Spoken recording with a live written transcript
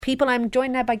people. I'm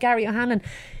joined now by Gary O'Hanlon.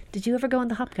 Did you ever go on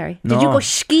the hop, Gary? No. Did you go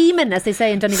scheming, as they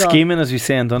say in Donegal? Scheming, as we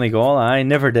say in Donegal. I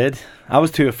never did. I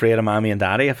was too afraid of Mommy and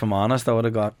Daddy, if I'm honest. I would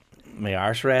have got my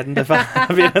arse reddened if I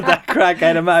been at that crack,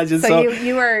 I'd imagine. So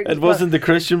you were... It wasn't the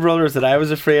Christian Brothers that I was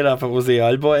afraid of, it was the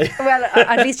old boy. Well,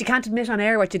 at least you can't admit on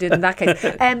air what you did in that case.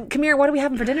 Come here, what are we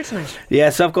having for dinner tonight? Yeah,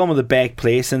 so I've gone with a baked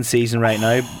place in season right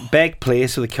now. Baked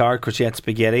place with a carrot courgette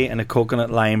spaghetti and a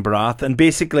coconut lime broth. And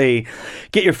basically,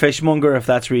 get your fishmonger if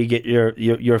that's where you get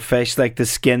your fish, like the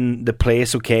skin, the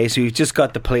place, okay? So you've just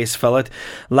got the place fillet.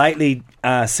 Lightly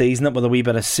season it with a wee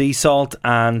bit of sea salt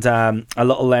and a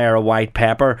little layer of white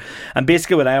pepper. And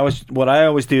basically what I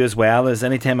always do as well is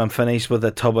anytime I'm finished with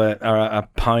a tub of, or a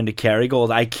pound of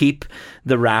Kerrygold, I keep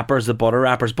the wrappers, the butter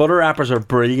wrappers. Butter wrappers are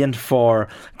brilliant for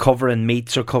covering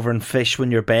meats or covering fish when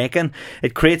you're baking.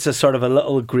 It creates a sort of a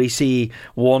little greasy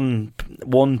one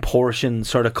portion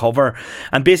sort of cover.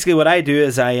 And basically what I do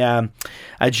is I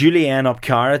julienne up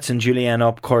carrots and julienne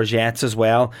up courgettes as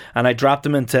well, and I drop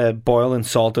them into boiling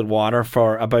salted water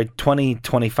for about 20,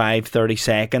 25, 30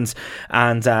 seconds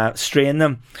and strain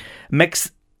them.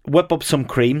 Whip up some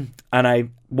cream, and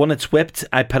when it's whipped,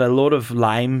 I put a load of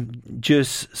lime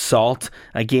juice, salt,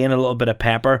 again a little bit of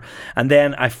pepper, and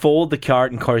then I fold the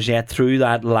carrot and courgette through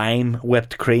that lime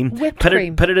whipped cream. Put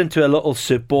it into a little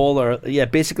soup bowl, or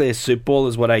basically a soup bowl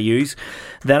is what I use.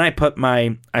 Then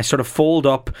I sort of fold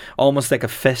up almost like a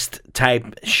fist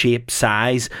type shape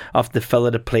size of the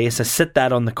fillet of place. I sit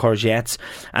that on the courgettes,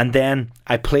 and then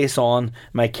I place on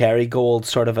my Kerrygold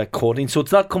sort of a coating, so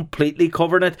it's not completely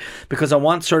covering it because I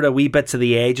want sort of wee bits of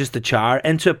the edges to char,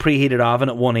 into a preheated oven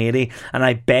at 180, and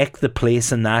I bake the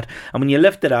place in that. And when you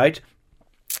lift it out,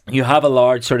 you have a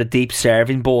large sort of deep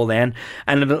serving bowl then,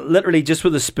 and it'll literally just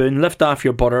with a spoon lift off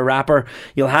your butter wrapper.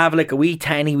 You'll have like a wee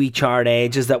tiny wee charred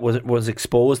edges that was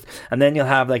exposed, and then you'll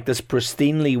have like this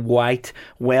pristinely white,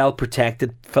 well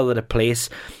protected fillet of place.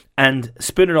 And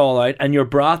spoon it all out, and your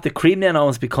broth, the cream then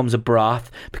almost becomes a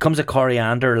broth, becomes a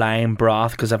coriander lime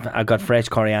broth, because I've got fresh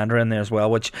coriander in there as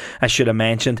well, which I should have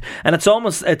mentioned. And it's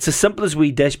as simple as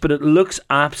wee dish, but it looks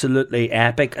absolutely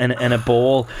epic in a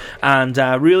bowl, and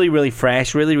really, really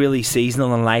fresh, really, really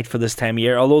seasonal and light for this time of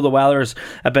year. Although the weather's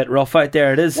a bit rough out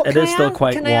there, it is still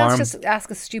quite warm. Can I just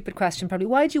ask a stupid question? Probably,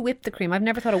 why do you whip the cream? I've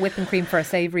never thought of whipping cream for a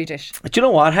savoury dish. Do you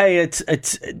know what? Hey, it's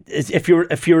if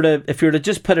you're to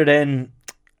just put it in.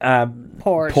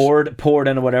 Poured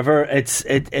in or whatever, it's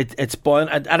boiling.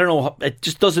 I don't know, it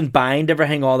just doesn't bind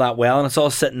everything all that well, and it's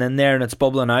all sitting in there and it's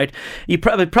bubbling out. It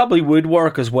probably would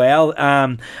work as well.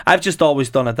 I've just always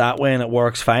done it that way and it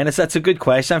works fine. That's a good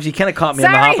question. You kind of caught me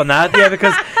in the hop on that,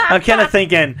 because I'm kind of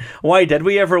thinking, why did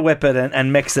we ever whip it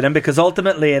and mix it in? Because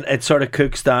ultimately it sort of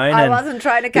cooks down. I wasn't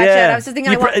trying to catch it. I was just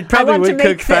thinking, it probably would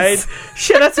cook fine.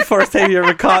 Shit, that's the first time you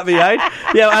ever caught me out.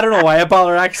 Yeah, I don't know why I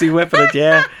bother actually whipping it.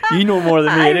 Yeah, you know more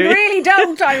than me. I really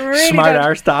don't. Smart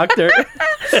arse doctor.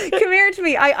 Come here to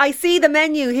me. I see the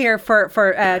menu here for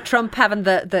Trump having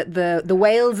the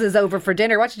Waleses over for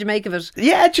dinner. What did you make of it?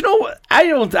 Yeah, do you know, I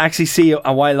don't actually see a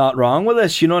whole lot wrong with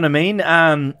this. You know what I mean?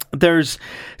 There's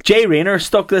Jay Rayner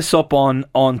stuck this up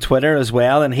on Twitter as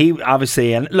well, and he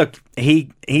obviously, and look, he's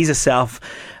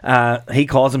he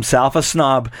calls himself a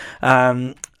snob.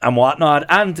 And whatnot,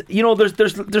 and you know,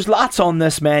 there's lots on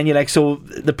this menu. Like, so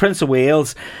the Prince of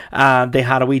Wales, they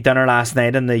had a wee dinner last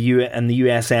night in the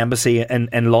US Embassy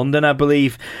in London, I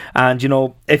believe. And you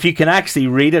know, if you can actually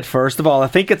read it, first of all, I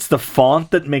think it's the font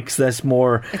that makes this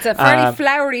more. It's a very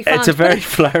flowery font. It's a very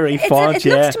flowery font. It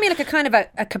looks to me like a kind of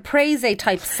a caprese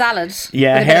type salad.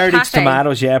 Yeah, heritage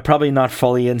tomatoes. Yeah, probably not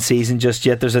fully in season just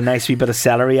yet. There's a nice wee bit of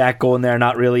celeriac going there,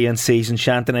 not really in season.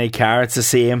 Chantenay carrots the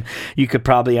same. You could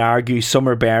probably argue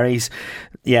summer berries.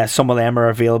 Yeah, some of them are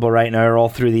available right now, all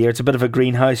through the year. It's a bit of a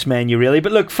greenhouse menu, really.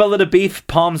 But look, fillet of beef,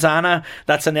 Pomzana,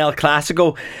 that's an El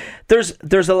Clasico.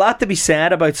 There's a lot to be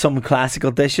said about some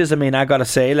classical dishes. I mean, I gotta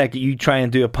say, like, you try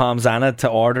and do a Pomzana to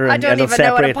order, and I don't even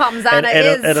know what a Pomzana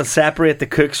is. It'll separate the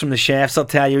cooks from the chefs, I'll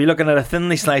tell you. You're looking at a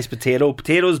thinly sliced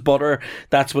potatoes, butter,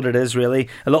 that's what it is really.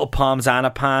 A little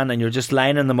Pomzana pan, and you're just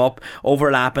lining them up,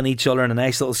 overlapping each other in a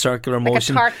nice little circular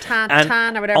motion. Like a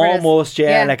tartatan or whatever almost, it is.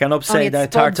 Yeah, like an upside down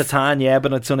tartatan, yeah,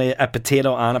 but it's only a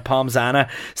potato and a Pomzana.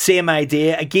 Same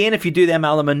idea. Again, if you do them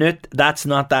a la minute, that's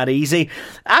not that easy.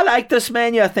 I like this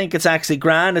menu. I think it's actually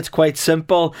grand. It's quite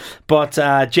simple, but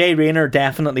Jay Rayner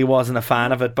definitely wasn't a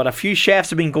fan of it. But a few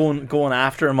chefs have been going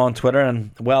after him on Twitter,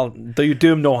 and well, do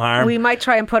him no harm. We might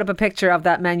try and put up a picture of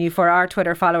that menu for our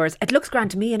Twitter followers. It looks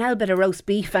grand to me. An bit of roast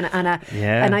beef and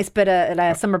a nice bit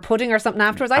of summer pudding or something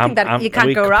afterwards. I think that you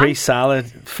can't go wrong. Capri salad,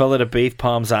 fillet of beef,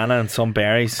 Pomzana, and some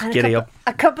berries. Giddy up.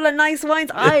 a couple of nice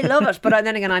wines. I love it. But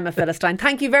then again, I'm a Philistine.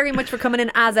 Thank you very much for coming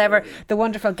in as ever. The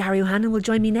wonderful Gary O'Hanlon will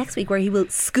join me next week, where he will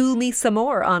school me some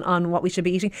more on what we should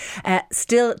be eating.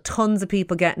 Still tons of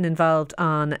people getting involved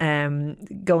on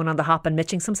going on the hop and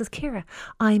mitching. Some says, Ciara,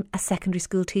 I'm a secondary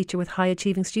school teacher with high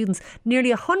achieving students.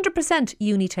 Nearly 100%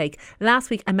 uni take. Last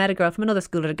week I met a girl from another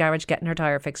school at a garage getting her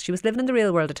tyre fixed. She was living in the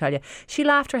real world, I tell you. She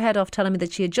laughed her head off, telling me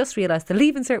that she had just realised the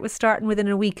Leaving Cert was starting within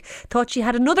a week. Thought she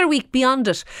had another week beyond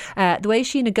it. The way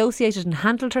she negotiated and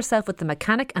handled herself with the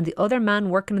mechanic and the other man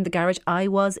working in the garage, I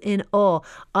was in awe.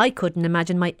 I couldn't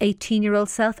imagine my 18-year-old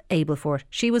self able for it.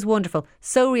 She was wonderful,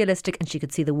 so realistic, and she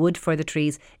could see the wood for the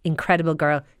trees. Incredible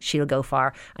girl. She'll go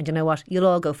far. And you know what? You'll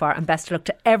all go far. And best of luck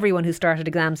to everyone who started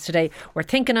exams today. We're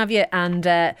thinking of you, and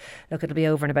look, it'll be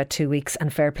over in about 2 weeks,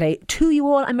 and fair play to you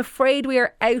all. I'm afraid we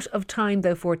are out of time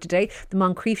though for today. The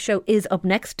Moncrief Show is up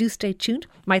next. Do stay tuned.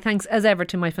 My thanks as ever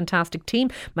to my fantastic team: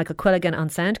 Michael Quilligan on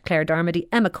sound, Claire Darmody,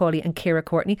 Emma Cawley and Ciara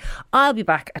Courtney. I'll be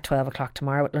back at 12 o'clock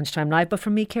tomorrow at Lunchtime Live. But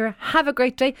from me, Ciara, have a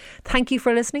great day. Thank you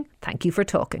for listening. Thank you for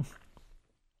talking.